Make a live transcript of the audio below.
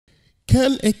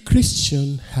Can a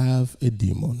Christian have a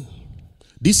demon?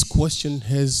 This question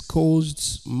has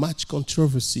caused much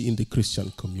controversy in the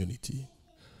Christian community.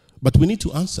 But we need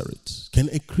to answer it. Can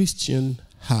a Christian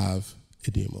have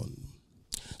a demon?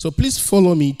 So please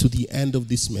follow me to the end of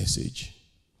this message,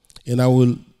 and I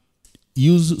will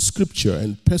use scripture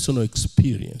and personal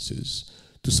experiences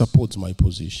to support my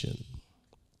position.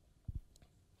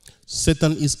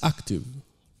 Satan is active,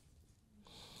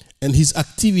 and his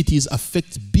activities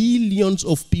affect billions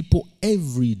of people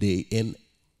every day and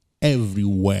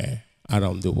everywhere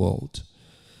around the world.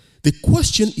 The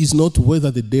question is not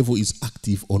whether the devil is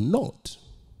active or not.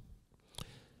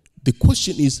 The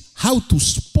question is how to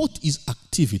spot his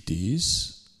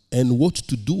activities and what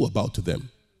to do about them.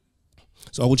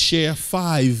 So I will share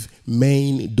 5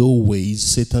 main doorways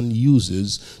Satan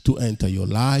uses to enter your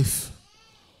life.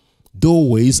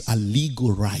 Doorways are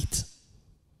legal right.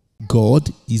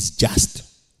 God is just.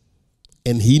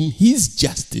 And in his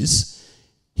justice,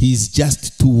 he is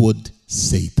just toward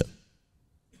Satan.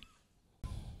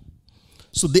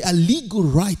 So there are legal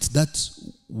rights that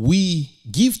we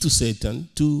give to Satan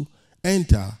to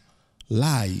enter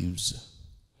lives.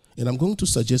 And I'm going to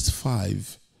suggest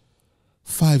 5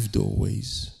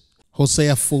 doorways.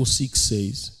 Hosea 4:6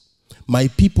 says, "My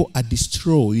people are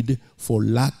destroyed for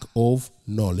lack of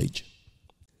knowledge."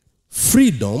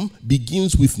 Freedom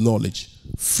begins with knowledge.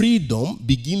 Freedom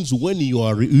begins when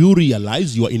you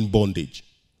realize you are in bondage.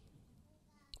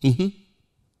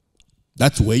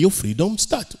 That's where your freedom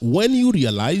starts. When you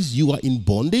realize you are in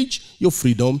bondage, your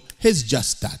freedom has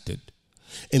just started.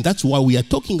 And that's why we are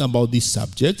talking about this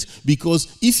subject, because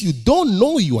if you don't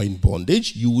know you are in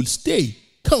bondage, you will stay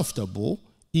comfortable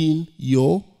in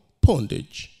your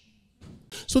bondage.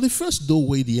 So the first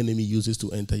doorway the enemy uses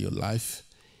to enter your life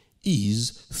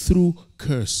is through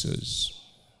curses.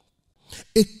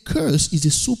 A curse is a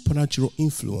supernatural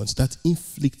influence that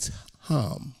inflicts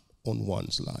harm on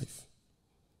one's life.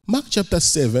 Mark chapter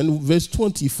 7, verse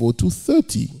 24 to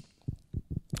 30.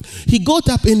 He got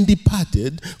up and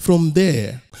departed from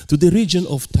there to the region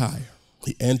of Tyre.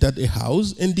 He entered a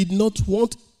house and did not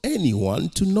want anyone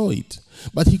to know it,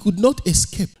 but he could not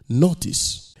escape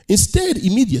notice. Instead,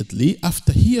 immediately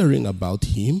after hearing about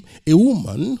him, a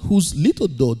woman whose little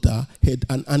daughter had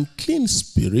an unclean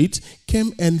spirit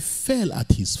came and fell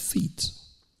at his feet.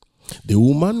 The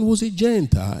woman was a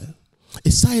Gentile, a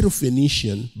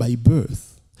Syrophoenician by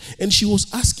birth, and she was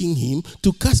asking him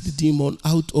to cast the demon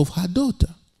out of her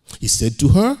daughter. He said to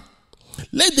her,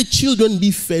 "Let the children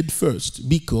be fed first,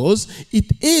 because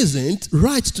it isn't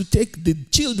right to take the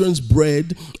children's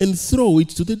bread and throw it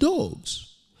to the dogs."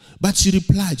 But she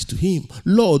replied to him,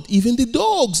 "Lord, even the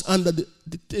dogs under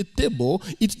the table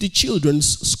eat the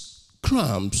children's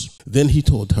crumbs." Then he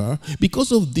told her,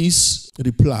 "Because of this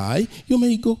reply, you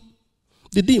may go.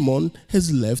 The demon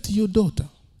has left your daughter."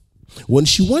 When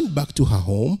she went back to her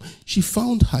home, she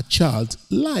found her child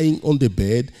lying on the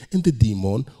bed, and the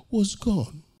demon was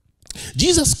gone.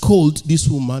 Jesus called this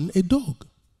woman a dog.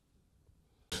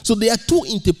 So there are 2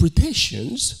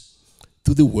 interpretations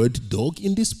to the word dog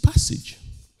in this passage.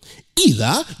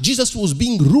 Either Jesus was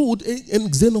being rude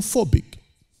and xenophobic.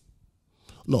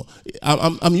 No,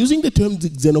 I'm using the term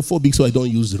xenophobic so I don't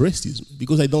use racism,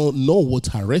 because I don't know what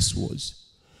her race was.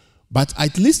 But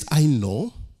at least I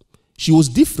know she was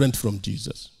different from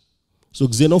Jesus. So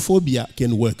xenophobia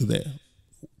can work there.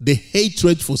 The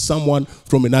hatred for someone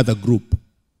from another group,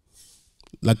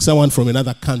 like someone from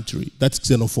another country, that's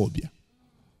xenophobia.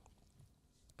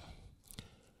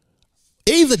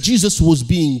 Either Jesus was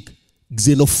being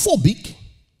xenophobic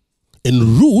and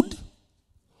rude,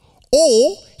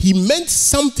 or he meant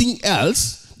something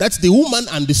else that the woman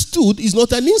understood is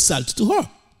not an insult to her.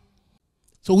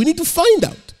 So we need to find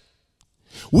out.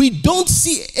 We don't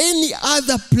see any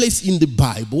other place in the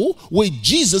Bible where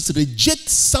Jesus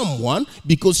rejects someone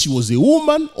because she was a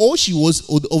woman or she was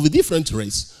of a different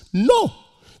race. No.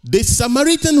 The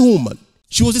Samaritan woman,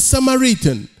 she was a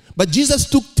Samaritan, but Jesus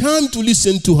took time to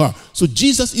listen to her. So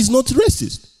Jesus is not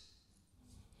racist.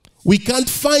 We can't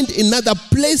find another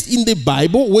place in the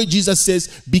Bible where Jesus says,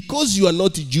 "Because you are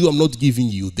not a Jew, I'm not giving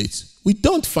you this." We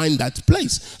don't find that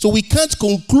place. So we can't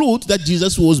conclude that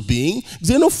Jesus was being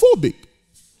xenophobic.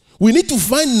 We need to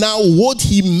find now what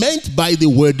he meant by the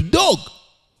word dog.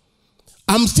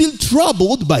 I'm still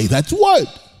troubled by that word.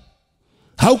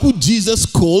 How could Jesus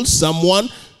call someone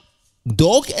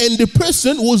dog and the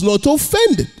person was not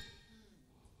offended?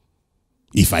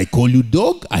 If I call you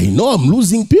dog, I know I'm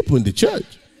losing people in the church.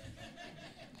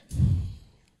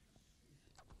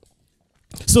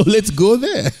 So let's go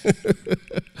there.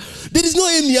 There is no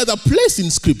any other place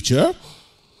in Scripture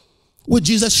where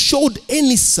Jesus showed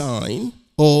any sign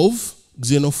of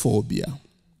xenophobia.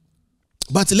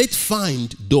 But let's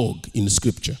find dog in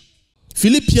Scripture.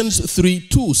 Philippians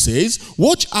 3:2 says,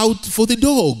 watch out for the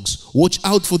dogs, watch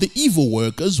out for the evil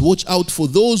workers, watch out for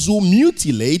those who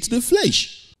mutilate the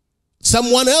flesh.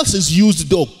 Someone else has used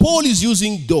dog. Paul is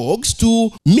using dogs to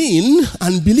mean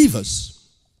unbelievers,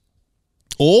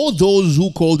 or those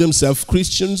who call themselves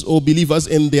Christians or believers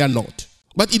and they are not.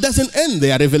 But it doesn't end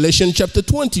there. Revelation chapter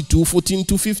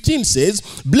 22:14-15 says,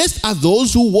 blessed are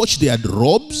those who wash their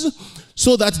robes,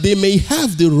 so that they may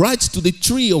have the right to the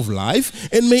tree of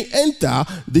life and may enter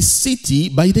the city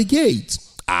by the gate.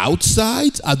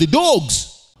 Outside are the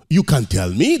dogs. You can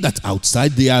tell me that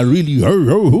outside they are really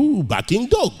barking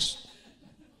dogs.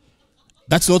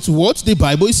 That's not what the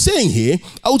Bible is saying here.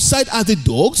 Outside are the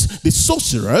dogs, the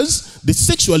sorcerers, the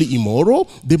sexually immoral,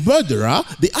 the murderer,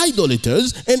 the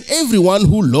idolaters, and everyone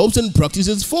who loves and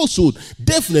practices falsehood.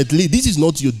 Definitely, this is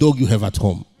not your dog you have at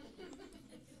home.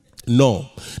 No,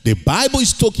 the Bible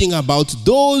is talking about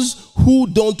those who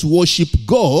don't worship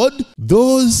God.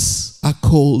 Those are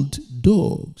called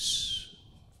dogs.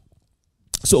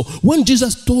 So when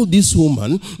Jesus told this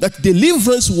woman that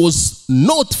deliverance was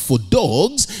not for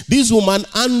dogs, this woman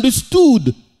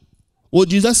understood what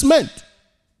Jesus meant.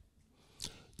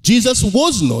 Jesus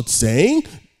was not saying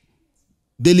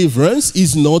deliverance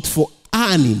is not for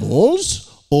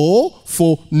animals or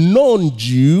for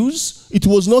non-Jews. It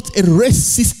was not a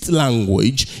racist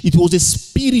language. It was a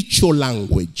spiritual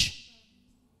language.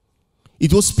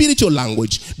 It was spiritual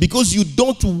language because you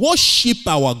don't worship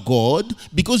our God,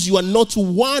 because you are not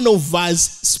one of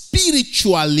us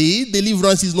spiritually,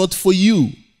 deliverance is not for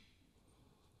you.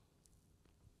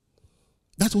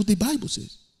 That's what the Bible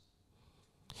says.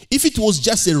 If it was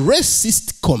just a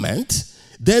racist comment,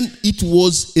 then it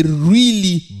was a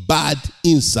really bad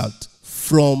insult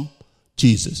from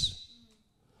Jesus.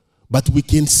 But we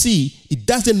can see it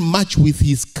doesn't match with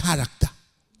his character.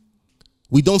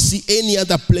 We don't see any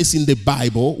other place in the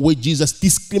Bible where Jesus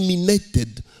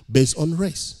discriminated based on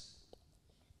race.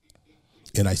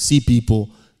 And I see people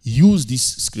use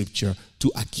this scripture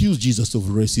to accuse Jesus of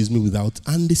racism without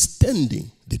understanding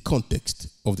the context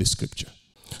of the scripture.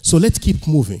 So let's keep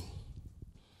moving.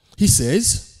 He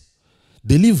says,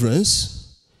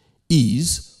 deliverance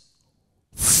is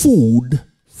food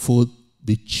for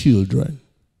the children.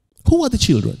 Who are the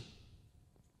children?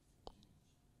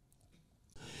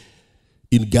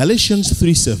 In Galatians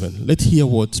 3:7, let's hear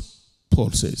what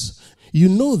Paul says. You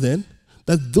know then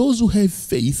that those who have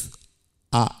faith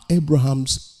are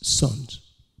Abraham's sons.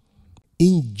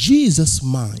 In Jesus'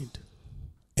 mind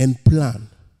and plan,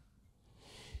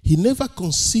 he never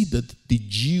considered the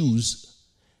Jews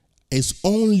as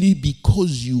only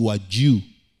because you are Jew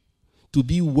to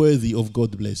be worthy of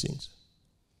God's blessings.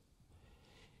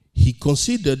 He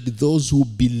considered those who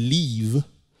believe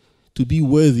to be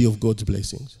worthy of God's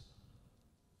blessings.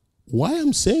 Why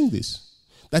I'm saying this?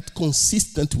 That's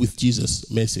consistent with Jesus'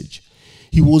 message.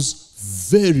 He was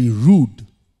very rude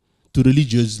to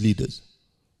religious leaders.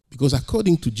 Because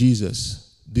according to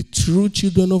Jesus, the true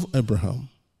children of Abraham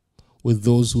were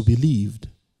those who believed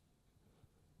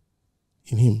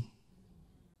in him.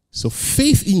 So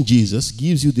faith in Jesus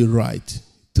gives you the right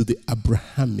to the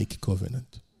Abrahamic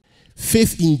covenant.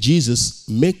 Faith in Jesus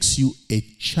makes you a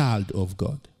child of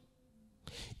God.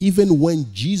 Even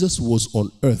when Jesus was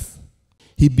on earth,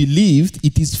 he believed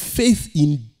it is faith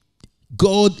in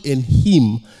God and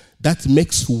him that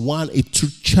makes one a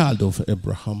true child of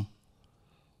Abraham.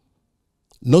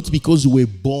 Not because we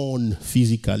were born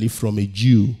physically from a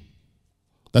Jew.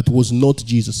 That was not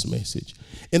Jesus' message.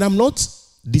 And I'm not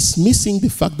dismissing the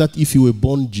fact that if you were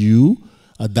born Jew,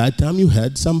 at that time you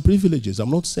had some privileges. I'm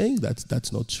not saying that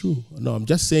that's not true. No, I'm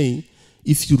just saying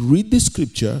if you read the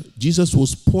scripture, Jesus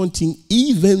was pointing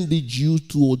even the Jew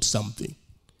towards something.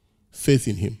 Faith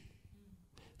in him.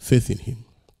 Faith in him.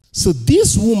 So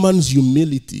this woman's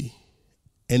humility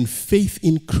and faith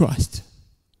in Christ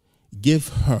gave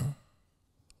her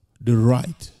the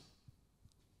right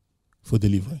for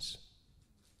deliverance.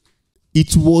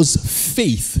 It was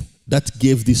faith that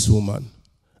gave this woman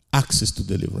access to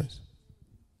deliverance.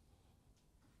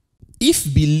 If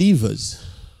believers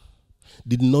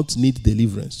did not need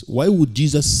deliverance, why would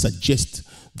Jesus suggest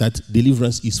that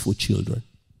deliverance is for children?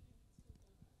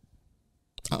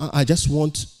 I just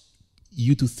want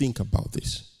you to think about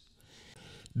this.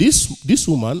 This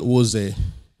woman was a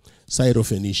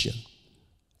Syrophoenician.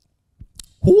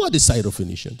 Who are the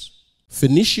Syrophoenicians?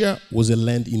 Phoenicia was a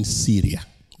land in Syria.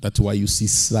 That's why you see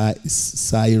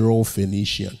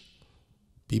Syrophoenician,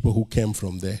 people who came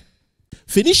from there.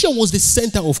 Phoenicia was the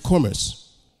center of commerce.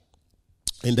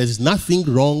 And there's nothing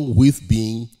wrong with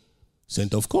being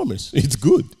center of commerce. It's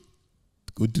good.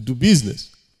 good to do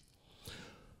business.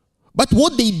 But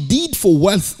what they did for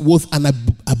wealth was an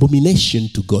abomination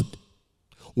to God.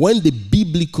 When the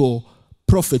biblical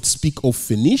prophets speak of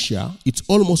Phoenicia, it's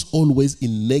almost always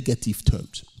in negative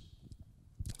terms.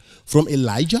 From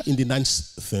Elijah in the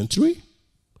 9th century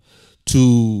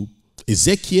to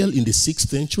Ezekiel in the 6th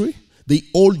century, they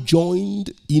all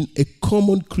joined in a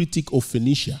common critique of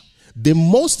Phoenicia. The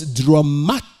most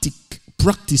dramatic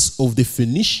practice of the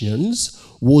Phoenicians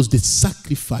was the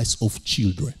sacrifice of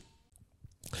children.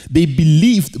 They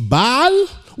believed Baal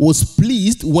was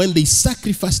pleased when they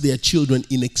sacrificed their children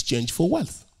in exchange for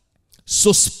wealth.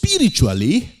 So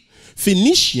spiritually,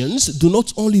 Phoenicians do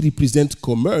not only represent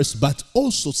commerce, but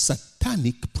also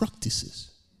satanic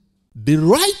practices. The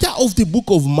writer of the book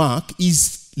of Mark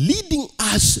is leading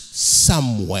us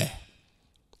somewhere.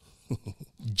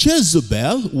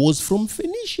 Jezebel was from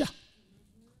Phoenicia.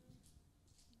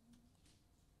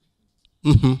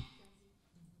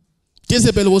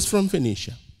 Jezebel was from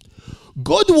Phoenicia.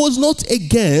 God was not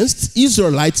against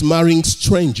Israelites marrying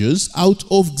strangers out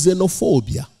of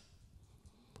xenophobia.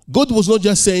 God was not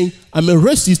just saying, I'm a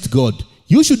racist God.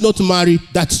 You should not marry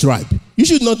that tribe. You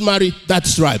should not marry that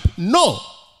tribe. No.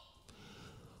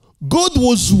 God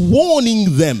was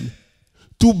warning them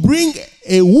to bring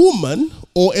a woman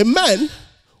or a man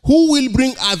who will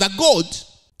bring other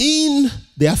gods in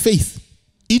their faith.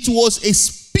 It was a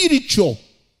spiritual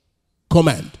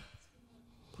command,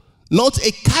 not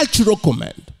a cultural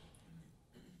command,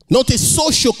 not a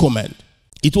social command.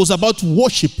 It was about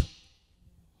worship.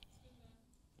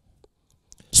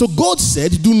 So God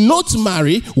said, do not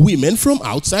marry women from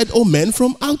outside or men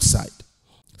from outside.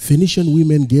 Phoenician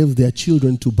women gave their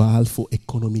children to Baal for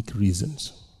economic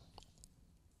reasons.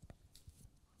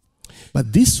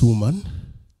 But this woman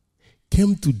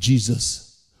came to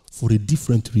Jesus for a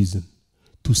different reason,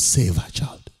 to save her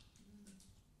child.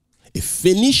 A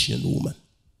Phoenician woman.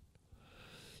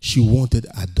 She wanted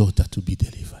her daughter to be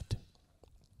delivered.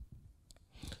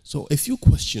 So a few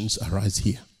questions arise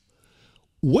here.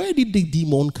 Where did the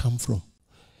demon come from?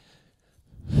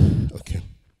 Okay.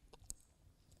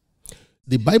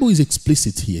 The Bible is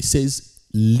explicit here. It says,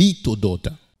 little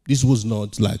daughter. This was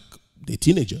not like the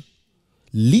teenager.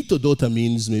 Little daughter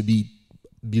means maybe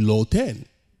below 10.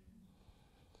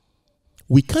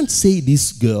 We can't say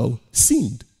this girl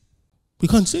sinned. We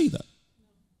can't say that.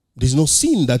 There's no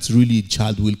sin that really a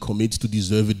child will commit to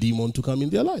deserve a demon to come in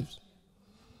their lives.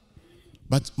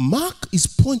 But Mark is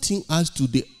pointing us to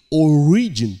the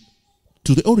origin,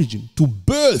 to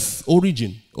birth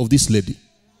origin of this lady,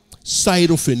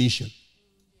 Syrophoenician.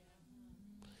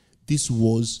 This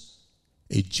was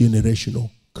a generational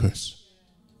curse.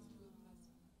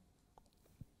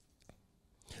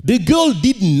 The girl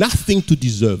did nothing to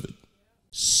deserve it.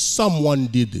 Someone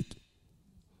did it.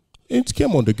 It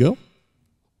came on the girl.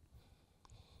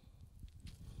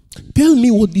 Tell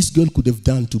me what this girl could have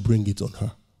done to bring it on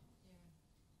her.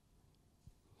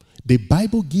 The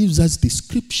Bible gives us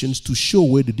descriptions to show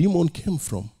where the demon came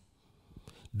from.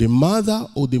 The mother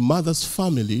or the mother's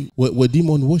family were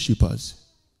demon worshippers.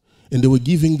 And they were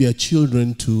giving their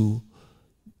children to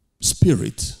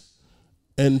spirits.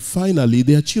 And finally,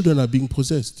 their children are being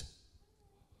possessed.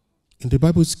 And the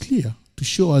Bible is clear to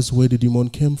show us where the demon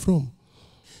came from.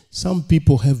 Some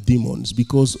people have demons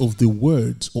because of the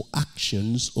words or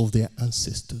actions of their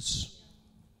ancestors.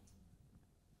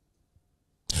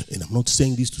 And I'm not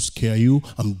saying this to scare you.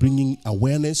 I'm bringing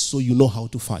awareness so you know how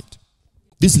to fight.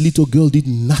 This little girl did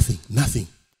nothing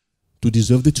to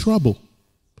deserve the trouble.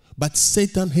 But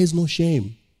Satan has no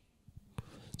shame.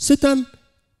 Satan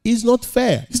is not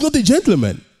fair. He's not a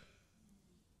gentleman.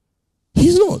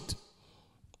 He's not.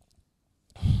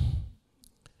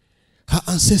 Her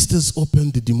ancestors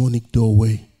opened the demonic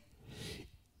doorway.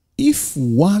 If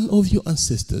one of your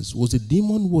ancestors was a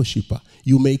demon worshipper,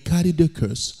 you may carry the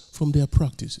curse from their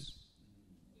practices.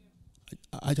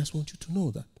 I just want you to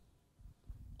know that.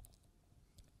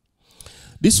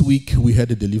 This week, we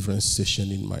had a deliverance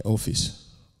session in my office.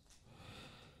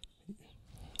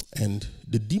 And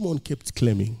the demon kept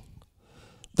claiming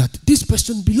that this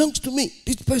person belongs to me.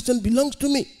 This person belongs to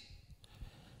me.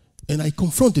 And I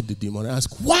confronted the demon. I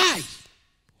asked, why?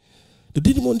 The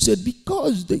demon said,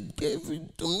 because they gave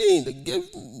it to me. They gave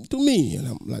it to me. And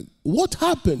I'm like, what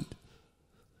happened?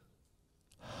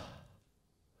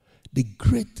 The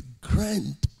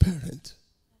great-grandparent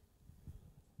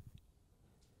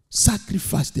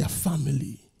sacrificed their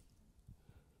family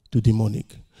to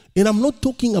demonic. And I'm not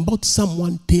talking about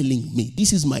someone telling me.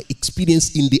 This is my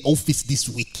experience in the office this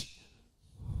week.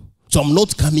 So I'm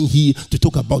not coming here to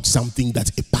talk about something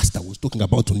that a pastor was talking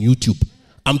about on YouTube.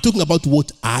 I'm talking about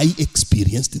what I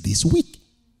experienced this week.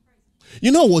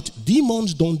 You know what?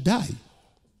 Demons don't die.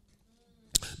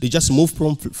 They just move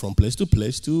from place to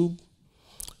place,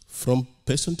 from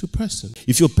person to person.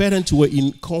 If your parents were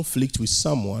in conflict with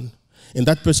someone and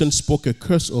that person spoke a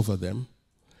curse over them,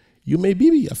 you may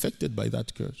be affected by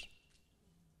that curse.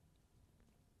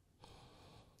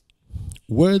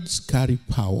 Words carry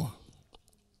power.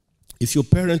 If your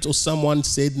parent or someone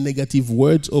said negative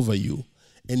words over you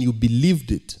and you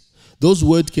believed it, those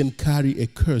words can carry a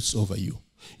curse over you.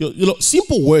 You know,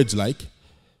 simple words like,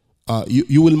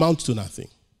 you will amount to nothing.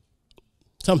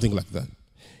 Something like that.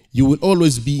 You will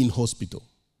always be in hospital.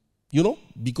 You know,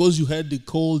 because you had the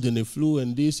cold and the flu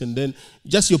and this, and then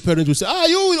just your parents will say,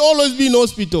 you will always be in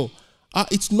hospital.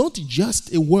 It's not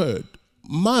just a word.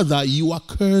 Mother, you are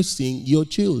cursing your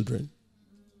children.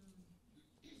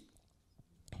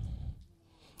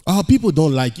 People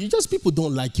don't like you. Just people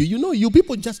don't like you. You know, you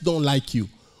people just don't like you.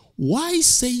 Why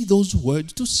say those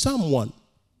words to someone?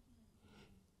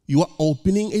 You are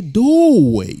opening a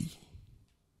doorway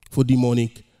for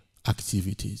demonic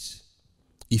activities.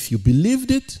 If you believed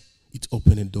it, it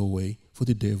opened a doorway for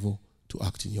the devil to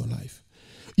act in your life.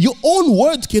 Your own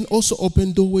words can also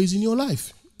open doorways in your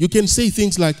life. You can say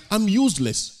things like, I'm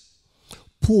useless.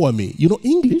 Poor me. You know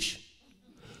English?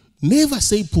 Never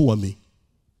say poor me.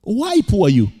 Why poor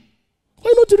you?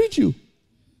 Why not reach you?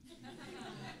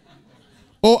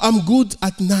 Or I'm good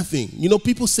at nothing. You know,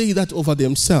 people say that over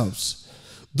themselves.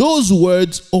 Those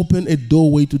words open a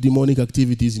doorway to demonic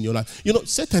activities in your life. You know,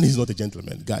 Satan is not a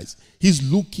gentleman, guys. He's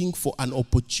looking for an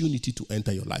opportunity to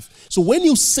enter your life. So when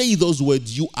you say those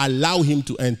words, you allow him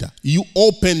to enter. You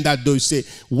open that door. You say,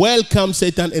 welcome,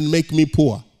 Satan, and make me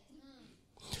poor.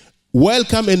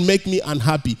 Welcome and make me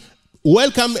unhappy.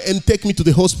 Welcome and take me to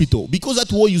the hospital. Because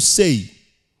that's what you say.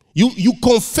 You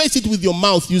confess it with your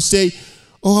mouth. You say,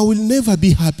 I will never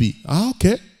be happy.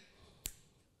 Okay.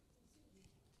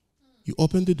 You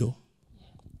open the door.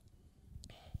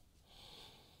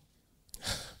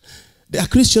 There are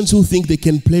Christians who think they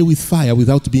can play with fire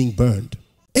without being burned.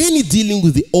 Any dealing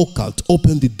with the occult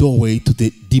open the doorway to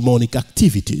the demonic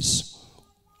activities.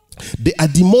 There are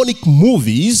demonic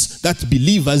movies that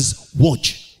believers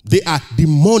watch. There are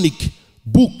demonic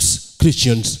books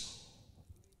Christians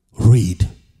read.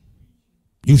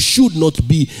 You should not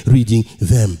be reading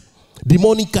them.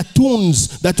 Demonic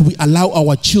cartoons that we allow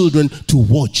our children to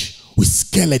watch with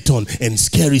skeleton and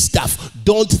scary stuff.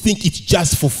 Don't think it's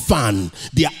just for fun.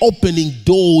 They are opening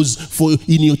doors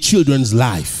in your children's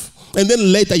life. And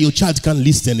then later your child can't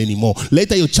listen anymore.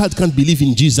 Later your child can't believe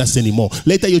in Jesus anymore.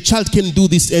 Later your child can't do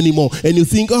this anymore. And you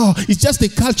think, it's just the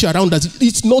culture around us.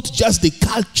 It's not just the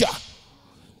culture.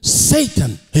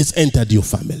 Satan has entered your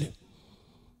family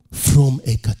from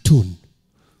a cartoon.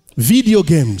 Video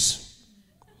games.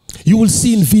 You will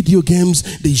see in video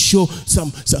games, they show this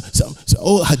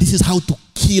is how to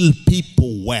kill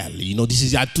people well. You know, this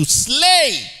is how to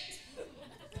slay.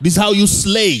 This is how you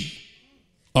slay.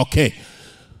 Okay.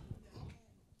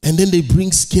 And then they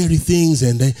bring scary things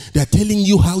and they're telling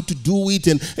you how to do it.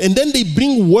 And then they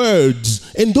bring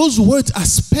words. And those words are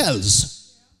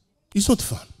spells. It's not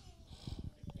fun.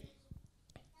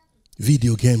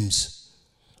 Video games.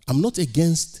 I'm not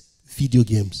against video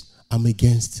games. I'm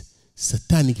against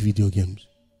satanic video games.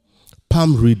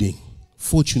 Palm reading,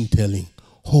 fortune telling,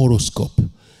 horoscope,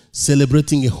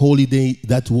 celebrating a holiday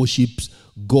that worships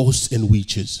ghosts and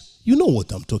witches. You know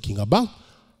what I'm talking about.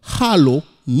 Hallow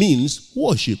means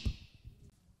worship.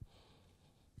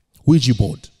 Ouija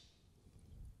board.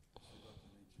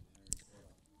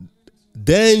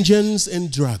 Dungeons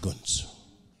and Dragons.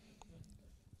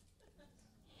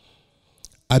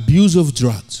 Abuse of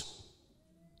drugs.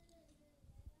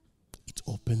 It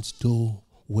opens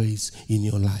doorways in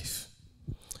your life.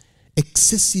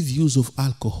 Excessive use of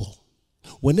alcohol.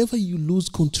 Whenever you lose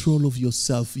control of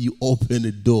yourself, you open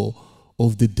a door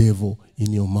of the devil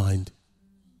in your mind.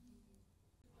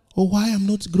 Oh, why I'm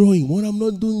not growing? Why I'm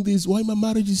not doing this? Why my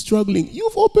marriage is struggling?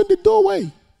 You've opened the doorway.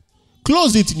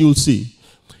 Close it and you'll see.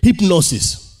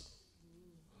 Hypnosis.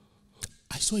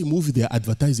 I saw a movie, they're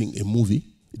advertising a movie.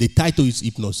 The title is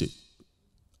Hypnosis.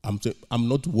 I'm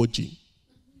not watching.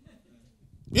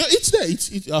 Yeah, it's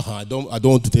there. I don't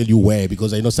want to tell you where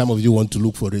because I know some of you want to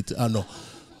look for it. I know.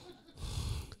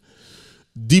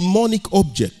 Demonic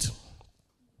object.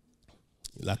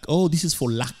 Like, this is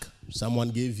for luck. Someone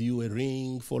gave you a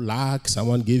ring for luck.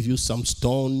 Someone gave you some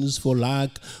stones for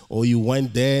luck. Or you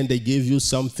went there and they gave you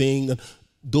something.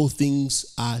 Those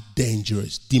things are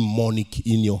dangerous. Demonic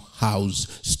in your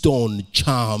house. Stone,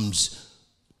 charms.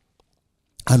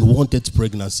 Unwanted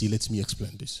pregnancy. Let me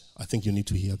explain this. I think you need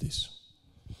to hear this.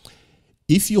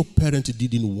 If your parent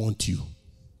didn't want you,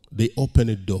 they open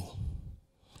a door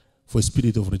for a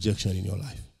spirit of rejection in your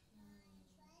life.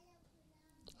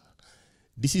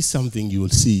 This is something you will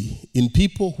see in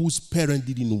people whose parent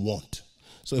didn't want.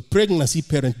 So a pregnancy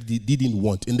parent didn't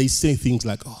want, and they say things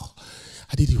like, oh,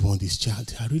 I didn't want this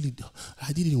child. I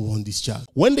didn't want this child.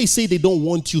 When they say they don't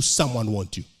want you, someone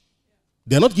wants you.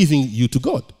 They're not giving you to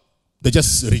God. They're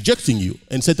just rejecting you.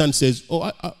 And Satan says,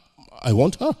 oh, I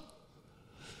want her.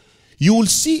 You will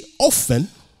see often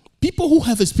people who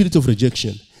have a spirit of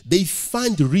rejection, they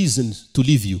find reasons to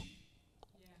leave you.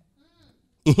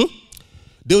 Mm-hmm.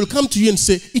 They will come to you and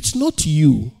say, it's not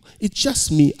you. It's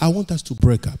just me. I want us to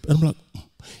break up. And I'm like,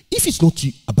 if it's not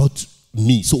about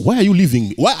me, so why are you leaving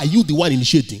me? Why are you the one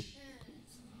initiating?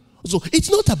 So it's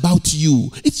not about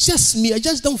you. It's just me. I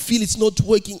just don't feel it's not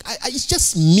working. It's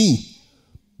just me.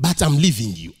 But I'm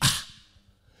leaving you.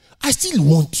 I still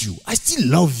want you. I still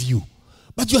love you.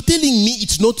 But you're telling me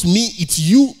it's not me, it's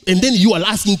you, and then you are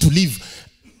asking to leave.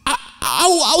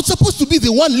 I was supposed to be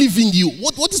the one leaving you.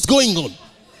 What is going on?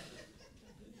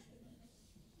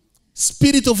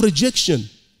 Spirit of rejection.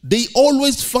 They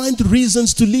always find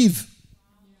reasons to leave.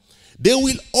 They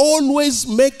will always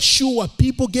make sure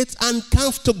people get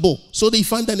uncomfortable. So they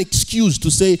find an excuse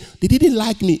to say, they didn't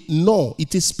like me. No,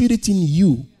 it's a spirit in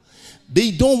you.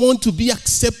 They don't want to be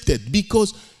accepted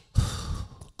because,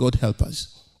 God help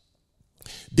us.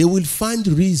 They will find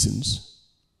reasons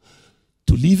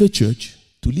to leave a church,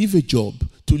 to leave a job,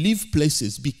 to leave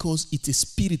places because it's a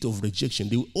spirit of rejection.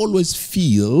 They will always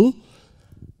feel.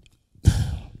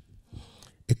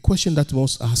 A question that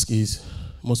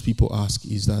most people ask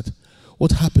is that,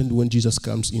 what happened when Jesus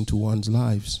comes into one's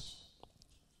lives?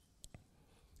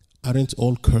 Aren't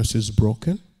all curses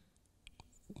broken?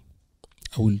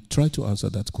 I will try to answer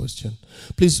that question.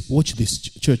 Please watch this,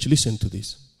 church. Listen to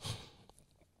this.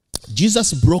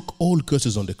 Jesus broke all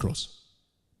curses on the cross.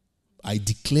 I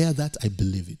declare that. I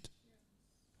believe it.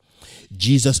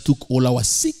 Jesus took all our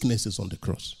sicknesses on the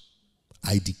cross.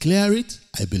 I declare it.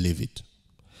 I believe it.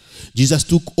 Jesus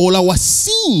took all our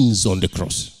sins on the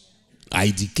cross.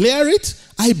 I declare it.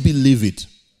 I believe it.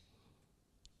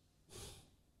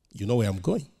 You know where I'm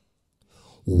going.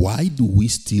 Why do we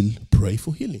still pray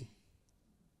for healing?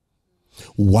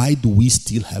 Why do we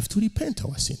still have to repent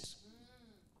our sins?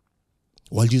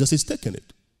 While Jesus has taken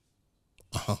it.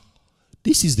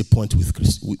 This is the point with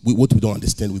what we don't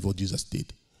understand with what Jesus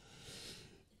did.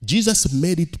 Jesus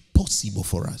made it possible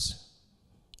for us.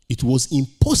 It was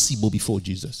impossible before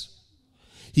Jesus.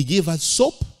 He gave us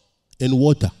soap and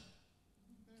water.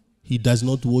 He does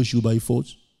not wash you by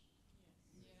force.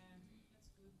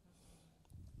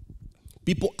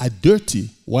 People are dirty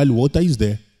while water is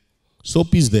there.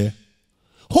 Soap is there.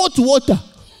 Hot water.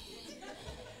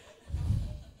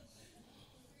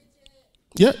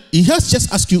 Yeah, he has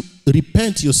just asked you,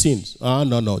 repent your sins.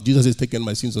 No. Jesus has taken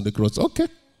my sins on the cross. Okay.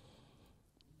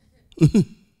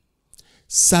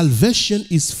 Salvation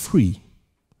is free.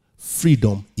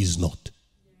 Freedom is not.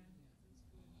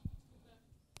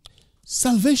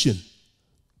 Salvation,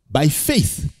 by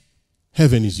faith,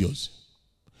 heaven is yours.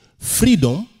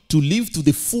 Freedom to live to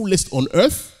the fullest on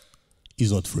earth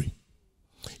is not free.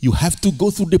 You have to go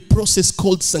through the process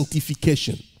called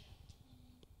sanctification.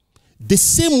 The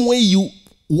same way you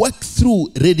work through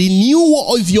the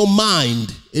renewal of your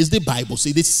mind, as the Bible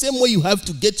says, the same way you have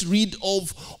to get rid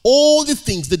of all the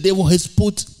things the devil has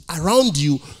put around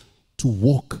you to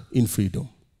walk in freedom.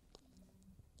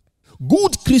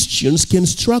 Good Christians can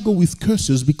struggle with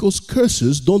curses because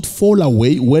curses don't fall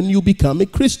away when you become a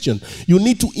Christian. You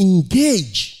need to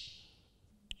engage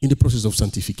in the process of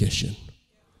sanctification.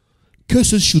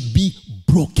 Curses should be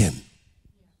broken.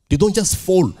 They don't just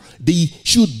fall. They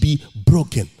should be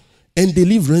broken. And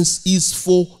deliverance is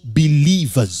for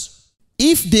believers.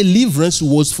 If deliverance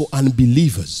was for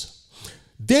unbelievers,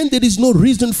 then there is no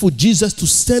reason for Jesus to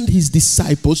send his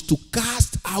disciples to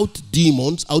cast out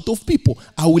demons out of people.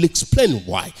 I will explain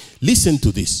why. Listen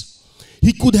to this.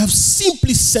 He could have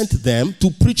simply sent them to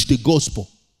preach the gospel,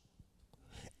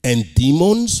 and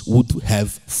demons would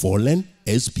have fallen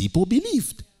as people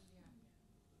believed.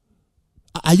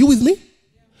 Are you with me?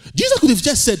 Jesus could have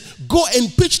just said, go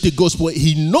and preach the gospel.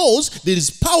 He knows there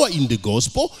is power in the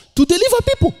gospel to deliver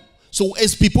people. So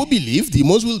as people believe,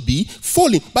 demons will be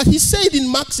falling. But he said in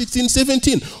Mark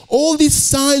 16:17, all these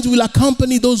signs will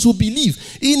accompany those who believe.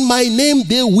 In my name,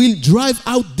 they will drive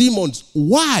out demons.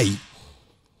 Why?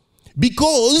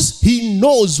 Because he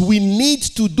knows we need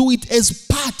to do it as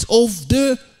part of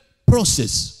the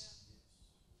process.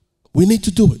 We need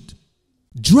to do it.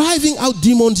 Driving out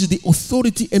demons is the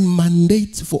authority and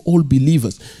mandate for all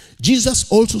believers. Jesus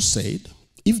also said,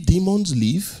 if demons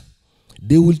leave,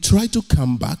 they will try to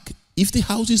come back. If the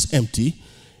house is empty,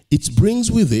 it brings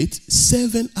with it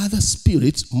 7 other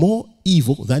spirits more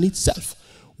evil than itself.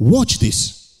 Watch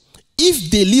this. If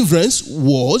deliverance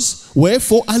were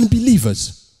for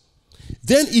unbelievers,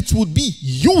 then it would be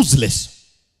useless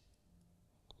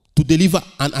to deliver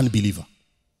an unbeliever.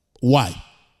 Why?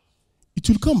 It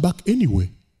will come back anyway.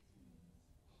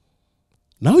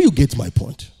 Now you get my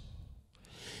point.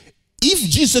 If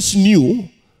Jesus knew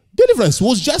deliverance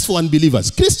was just for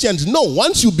unbelievers, Christians know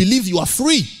once you believe you are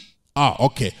free.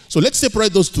 Okay. So let's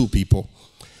separate those two people.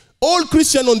 All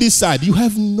Christian on this side, you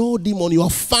have no demon, you are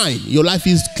fine. Your life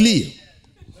is clear.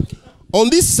 On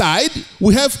this side,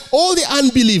 we have all the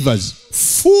unbelievers,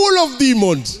 full of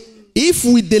demons. If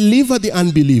we deliver the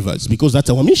unbelievers, because that's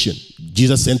our mission,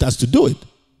 Jesus sent us to do it,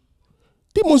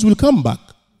 demons will come back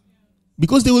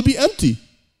because they will be empty.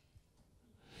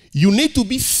 You need to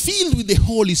be filled with the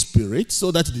Holy Spirit so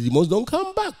that the demons don't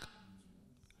come back.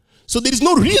 So there is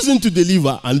no reason to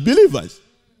deliver unbelievers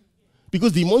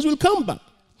because demons will come back.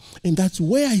 And that's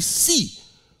where I see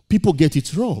people get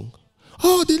it wrong.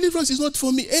 Oh, deliverance is not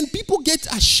for me. And people get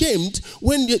ashamed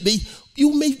when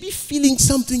you may be feeling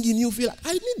something in you. Feel like,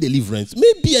 I need deliverance.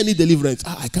 Maybe I need deliverance.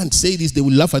 I can't say this. They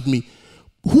will laugh at me.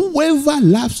 Whoever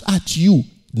laughs at you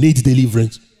needs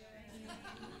deliverance.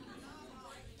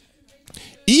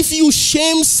 If you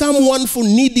shame someone for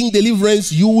needing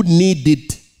deliverance, you need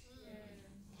it.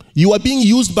 You are being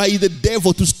used by the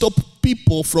devil to stop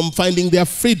people from finding their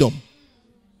freedom.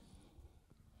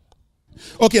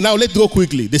 Okay, now let's go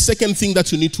quickly. The second thing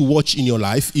that you need to watch in your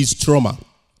life is trauma.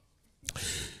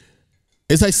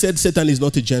 As I said, Satan is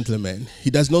not a gentleman. He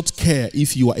does not care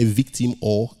if you are a victim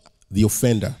or the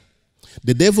offender.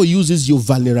 The devil uses your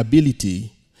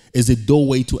vulnerability as a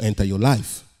doorway to enter your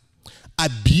life.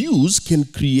 Abuse can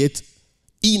create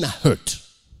inner hurt,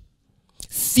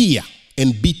 fear,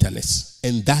 and bitterness,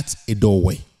 and that's a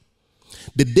doorway.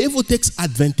 The devil takes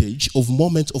advantage of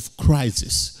moments of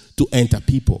crisis to enter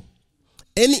people.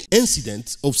 Any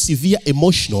incident of severe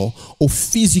emotional or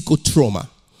physical trauma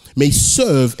may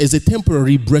serve as a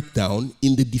temporary breakdown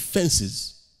in the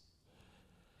defenses,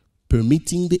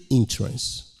 permitting the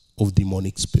entrance of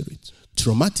demonic spirits.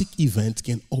 Traumatic events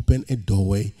can open a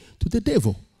doorway to the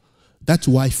devil. That's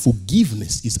why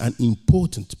forgiveness is an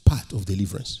important part of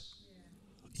deliverance.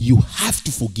 You have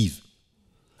to forgive.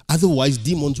 Otherwise,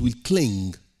 demons will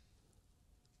cling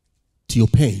to your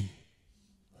pain.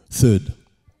 Third,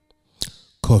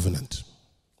 covenant.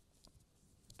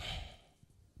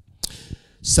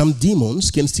 Some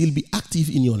demons can still be active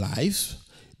in your life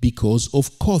because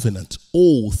of covenant,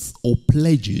 oath, or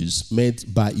pledges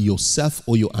made by yourself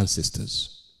or your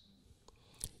ancestors.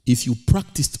 If you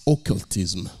practiced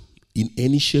occultism in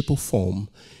any shape or form,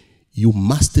 you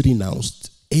must renounce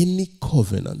any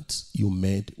covenant you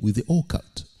made with the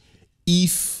occult.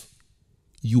 If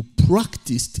you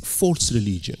practiced false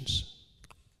religions,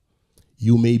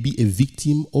 you may be a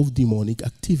victim of demonic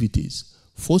activities.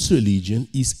 False religion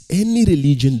is any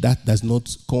religion that does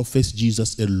not confess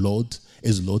Jesus as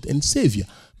Lord and Savior.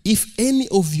 If any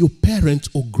of your parents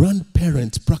or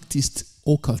grandparents practiced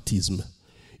occultism,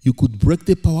 you could break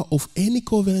the power of any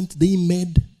covenant they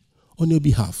made on your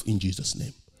behalf in Jesus'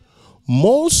 name.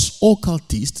 Most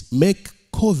occultists make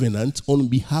covenants on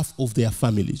behalf of their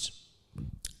families.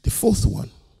 The fourth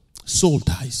one, soul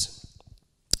ties.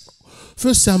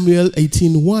 1 Samuel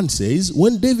 18:1 says,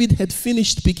 when David had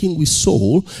finished speaking with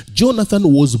Saul,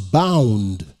 Jonathan was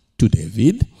bound to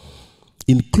David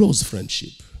in close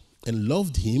friendship and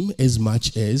loved him as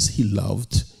much as he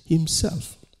loved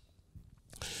himself.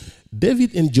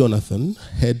 David and Jonathan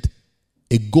had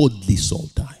a godly soul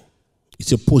tie.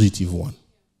 It's a positive one.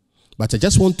 But I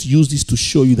just want to use this to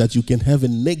show you that you can have a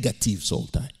negative soul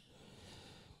tie.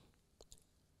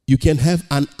 You can have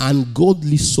an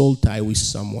ungodly soul tie with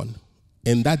someone,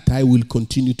 and that tie will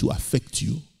continue to affect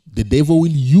you. The devil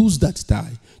will use that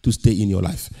tie to stay in your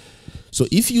life. So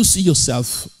if you see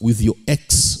yourself with your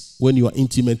ex when you are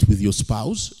intimate with your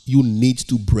spouse, you need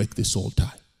to break the soul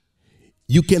tie.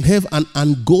 You can have an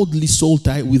ungodly soul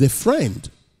tie with a friend.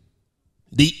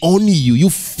 They own you. You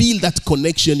feel that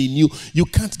connection in you. You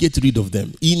can't get rid of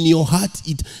them. In your heart,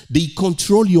 they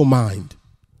control your mind.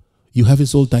 You have a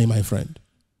soul tie, my friend.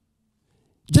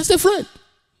 Just a friend.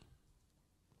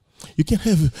 You can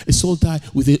have a soul tie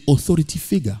with an authority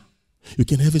figure. You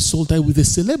can have a soul tie with a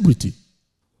celebrity.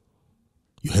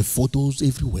 You have photos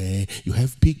everywhere. You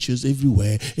have pictures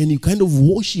everywhere. And you kind of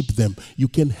worship them. You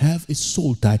can have a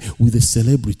soul tie with a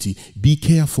celebrity. Be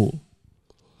careful.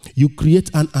 You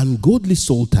create an ungodly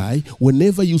soul tie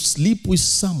whenever you sleep with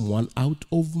someone out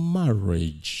of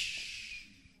marriage.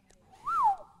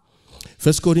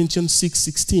 1 Corinthians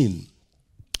 6:16.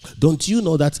 Don't you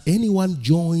know that anyone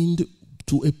joined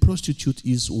to a prostitute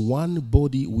is one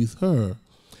body with her?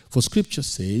 For scripture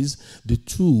says, the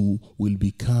two will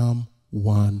become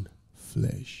one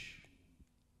flesh.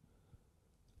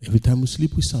 Every time we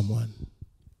sleep with someone,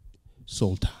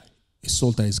 soul tie. A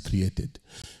soul tie is created.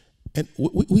 And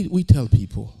we tell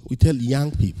people, we tell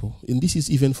young people, and this is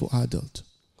even for adults,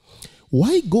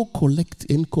 why go collect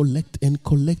and collect and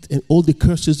collect and all the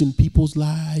curses in people's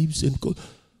lives? And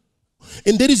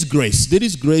there is grace. There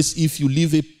is grace if you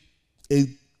live a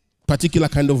particular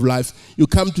kind of life. You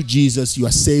come to Jesus, you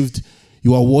are saved,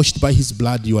 you are washed by his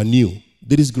blood, you are new.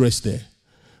 There is grace there.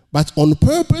 But on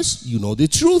purpose, you know the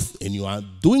truth, and you are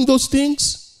doing those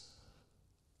things,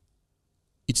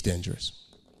 it's dangerous.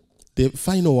 The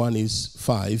final one is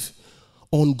 5,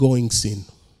 ongoing sin.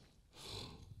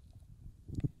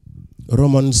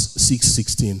 Romans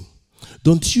 6:16.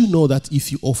 Don't you know that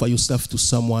if you offer yourself to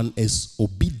someone as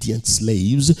obedient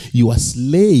slaves, you are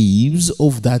slaves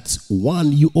of that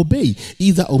one you obey,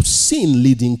 either of sin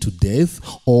leading to death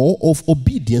or of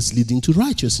obedience leading to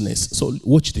righteousness? So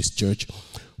watch this, church.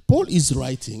 Paul is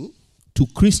writing to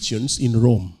Christians in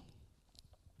Rome.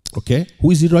 Okay?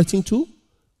 Who is he writing to?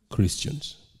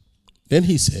 Christians. Then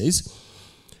he says,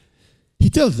 he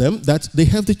tells them that they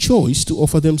have the choice to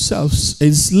offer themselves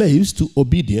as slaves to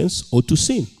obedience or to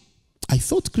sin. I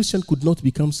thought Christians could not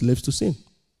become slaves to sin.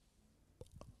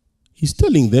 He's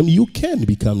telling them you can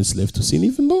become a slave to sin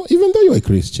even though you're a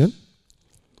Christian.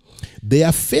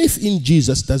 Their faith in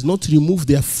Jesus does not remove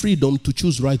their freedom to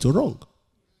choose right or wrong.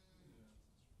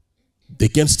 They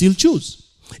can still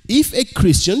choose. If a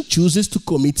Christian chooses to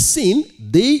commit sin,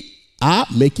 they are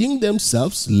making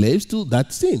themselves slaves to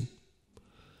that sin.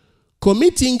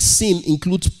 Committing sin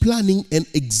includes planning and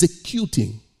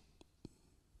executing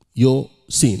your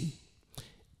sin.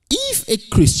 If a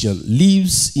Christian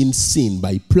lives in sin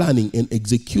by planning and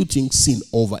executing sin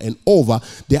over and over,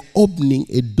 they are opening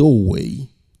a doorway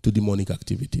to demonic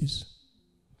activities.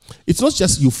 It's not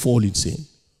just you fall in sin.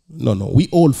 No, we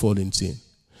all fall in sin.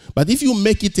 But if you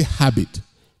make it a habit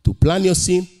to plan your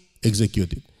sin,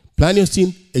 execute it. Plan your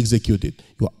sin, execute it.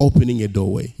 You are opening a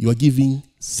doorway. You are giving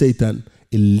Satan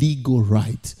a legal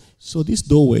right. So these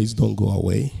doorways don't go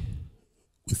away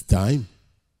with time.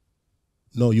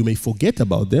 No, you may forget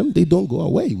about them. They don't go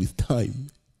away with time.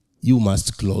 You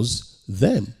must close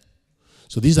them.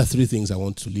 So these are 3 things I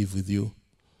want to leave with you.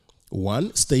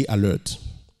 1, stay alert.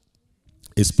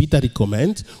 As Peter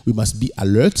recommends, we must be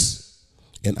alert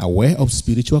and aware of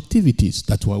spiritual activities.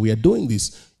 That's why we are doing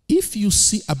this. If you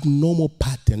see abnormal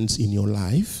patterns in your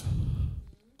life,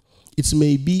 it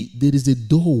may be there is a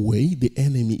doorway the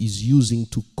enemy is using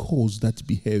to cause that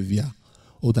behavior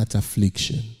or that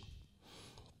affliction.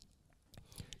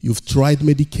 You've tried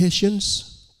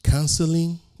medications,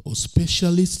 counseling, or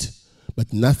specialists,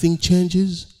 but nothing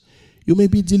changes. You may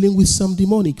be dealing with some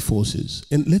demonic forces.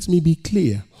 And let me be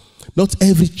clear, not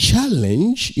every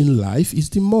challenge in life is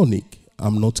demonic.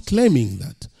 I'm not claiming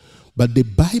that. But the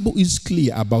Bible is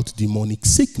clear about demonic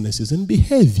sicknesses and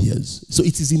behaviors. So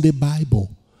it is in the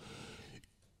Bible.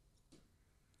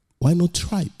 Why not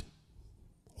try it?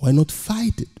 Why not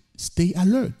fight it? Stay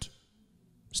alert.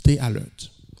 Stay alert.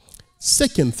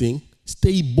 Second thing,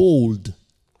 stay bold.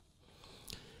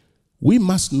 We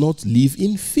must not live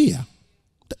in fear.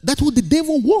 That's what the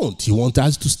devil wants. He wants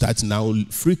us to start now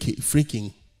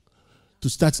freaking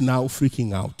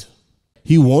out.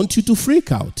 He wants you to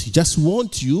freak out. He just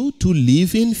wants you to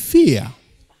live in fear.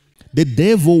 The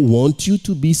devil wants you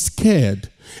to be scared.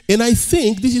 And I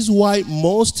think this is why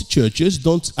most churches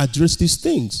don't address these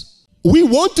things. We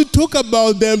want to talk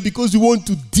about them because we want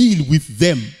to deal with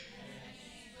them.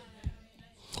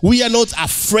 We are not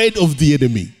afraid of the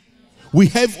enemy. We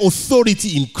have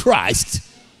authority in Christ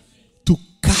to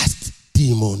cast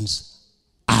demons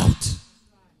out.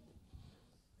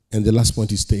 And the last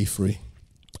point is stay free.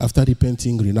 After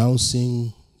repenting,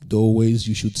 renouncing doorways,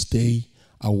 you should stay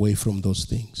away from those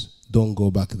things. Don't go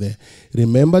back there.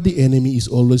 Remember, the enemy is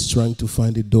always trying to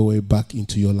find a doorway back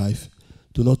into your life.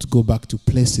 Do not go back to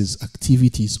places,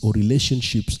 activities, or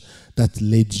relationships that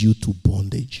led you to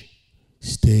bondage.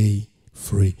 Stay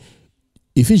free.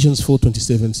 Ephesians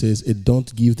 4:27 says, and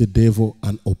don't give the devil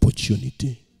an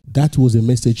opportunity. That was a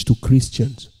message to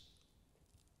Christians.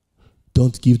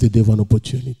 Don't give the devil an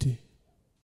opportunity.